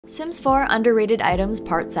Sims 4 Underrated Items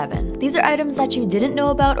Part 7. These are items that you didn't know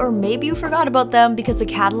about, or maybe you forgot about them because the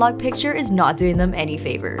catalog picture is not doing them any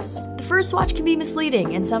favors. The first swatch can be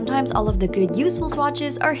misleading, and sometimes all of the good useful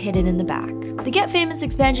swatches are hidden in the back. The Get Famous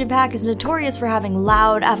expansion pack is notorious for having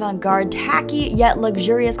loud, avant-garde, tacky, yet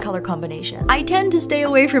luxurious color combination. I tend to stay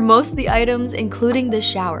away from most of the items, including the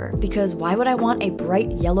shower, because why would I want a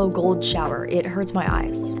bright yellow gold shower? It hurts my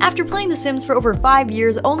eyes. After playing The Sims for over 5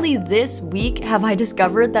 years, only this week have I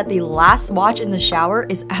discovered that the last swatch in the shower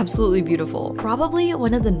is absolutely beautiful. Probably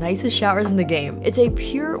one of the nicest showers in the game. It's a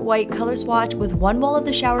pure white color swatch with one wall of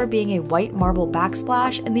the shower being a white marble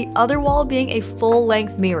backsplash and the other wall being a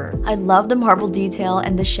full-length mirror. I love the marble detail,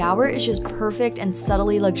 and the shower is just perfect and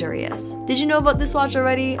subtly luxurious. Did you know about this swatch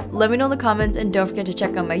already? Let me know in the comments, and don't forget to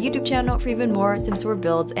check out my YouTube channel for even more Sims 4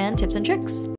 builds and tips and tricks.